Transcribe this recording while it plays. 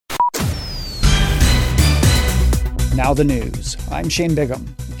Now the news. I'm Shane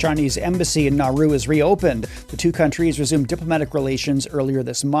Bigham. The Chinese embassy in Nauru is reopened. The two countries resumed diplomatic relations earlier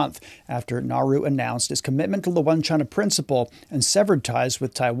this month after Nauru announced its commitment to the One China principle and severed ties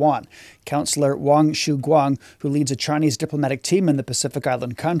with Taiwan. Counselor Wang Xuguang, who leads a Chinese diplomatic team in the Pacific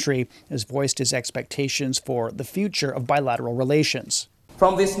Island country, has voiced his expectations for the future of bilateral relations.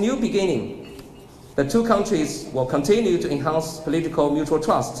 From this new beginning, the two countries will continue to enhance political mutual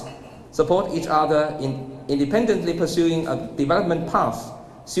trust, support each other in independently pursuing a development path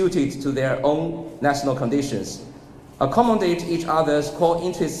suited to their own national conditions, accommodate each other's core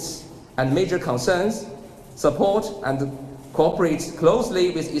interests and major concerns, support and cooperate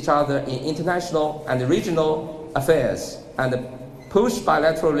closely with each other in international and regional affairs, and push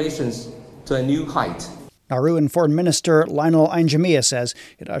bilateral relations to a new height. Nauruan Foreign Minister Lionel Ainjamia says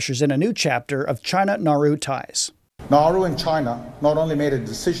it ushers in a new chapter of China-Nauru ties. Nauru and China not only made a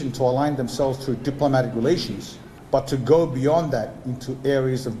decision to align themselves through diplomatic relations, but to go beyond that into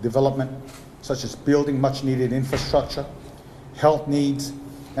areas of development, such as building much-needed infrastructure, health needs,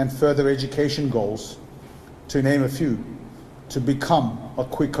 and further education goals, to name a few, to become a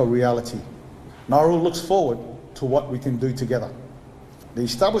quicker reality. Nauru looks forward to what we can do together. The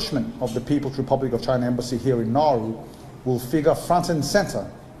establishment of the People's Republic of China Embassy here in Nauru will figure front and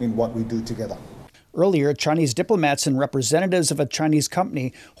center in what we do together. Earlier, Chinese diplomats and representatives of a Chinese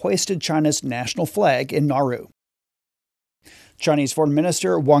company hoisted China's national flag in Nauru. Chinese Foreign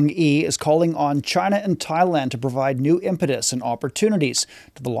Minister Wang Yi is calling on China and Thailand to provide new impetus and opportunities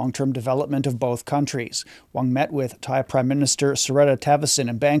to the long-term development of both countries. Wang met with Thai Prime Minister Srettha Thavisin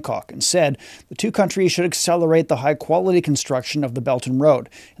in Bangkok and said the two countries should accelerate the high-quality construction of the Belt and Road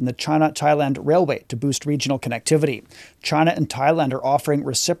and the China-Thailand Railway to boost regional connectivity. China and Thailand are offering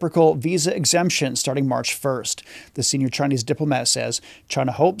reciprocal visa exemptions starting March 1st. The senior Chinese diplomat says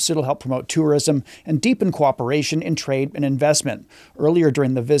China hopes it'll help promote tourism and deepen cooperation in trade and investment. Earlier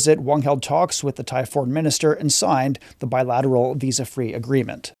during the visit, Wang held talks with the Thai foreign minister and signed the bilateral visa-free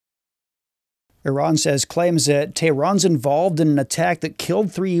agreement. Iran says claims that Tehran's involved in an attack that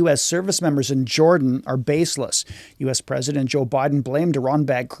killed 3 U.S. service members in Jordan are baseless. U.S. President Joe Biden blamed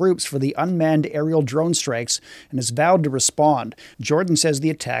Iran-backed groups for the unmanned aerial drone strikes and has vowed to respond. Jordan says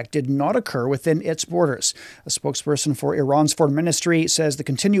the attack did not occur within its borders. A spokesperson for Iran's foreign ministry says the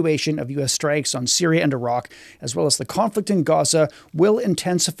continuation of U.S. strikes on Syria and Iraq, as well as the conflict in Gaza, will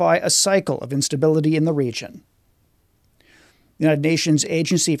intensify a cycle of instability in the region. The United Nations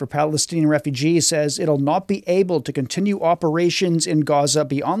Agency for Palestinian Refugees says it'll not be able to continue operations in Gaza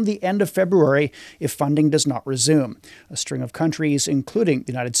beyond the end of February if funding does not resume. A string of countries, including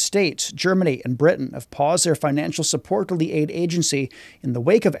the United States, Germany, and Britain, have paused their financial support to the aid agency in the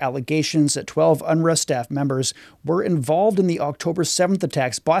wake of allegations that 12 UNRWA staff members were involved in the October 7th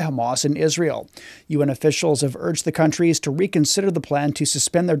attacks by Hamas in Israel. UN officials have urged the countries to reconsider the plan to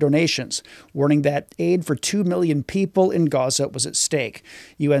suspend their donations, warning that aid for 2 million people in Gaza was at stake.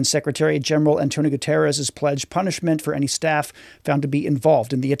 UN Secretary General Antonio Guterres has pledged punishment for any staff found to be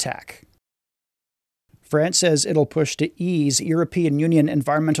involved in the attack. France says it'll push to ease European Union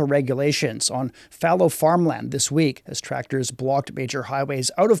environmental regulations on fallow farmland this week as tractors blocked major highways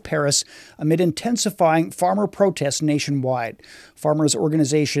out of Paris amid intensifying farmer protests nationwide. Farmers'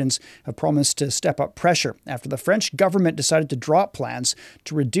 organizations have promised to step up pressure after the French government decided to drop plans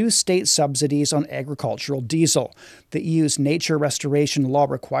to reduce state subsidies on agricultural diesel. The EU's nature restoration law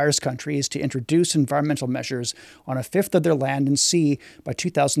requires countries to introduce environmental measures on a fifth of their land and sea by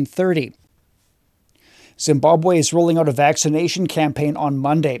 2030. Zimbabwe is rolling out a vaccination campaign on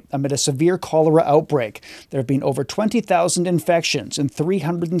Monday amid a severe cholera outbreak. There have been over 20,000 infections and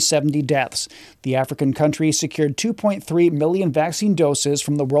 370 deaths. The African country secured 2.3 million vaccine doses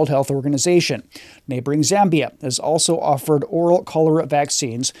from the World Health Organization. Neighboring Zambia has also offered oral cholera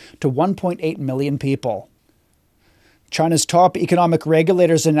vaccines to 1.8 million people. China's top economic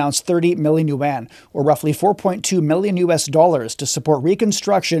regulators announced 30 million yuan, or roughly $4.2 million to support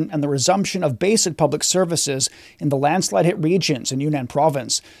reconstruction and the resumption of basic public services in the landslide-hit regions in Yunnan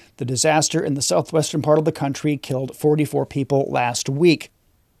province. The disaster in the southwestern part of the country killed 44 people last week.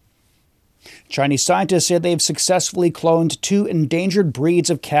 Chinese scientists say they've successfully cloned 2 endangered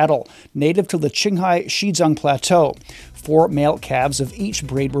breeds of cattle native to the Qinghai-Xizang Plateau. 4 male calves of each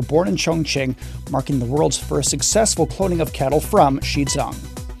breed were born in Chongqing, marking the world's first successful cloning of cattle from Xizang.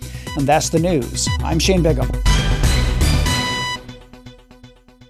 And that's the news. I'm Shane Bigham.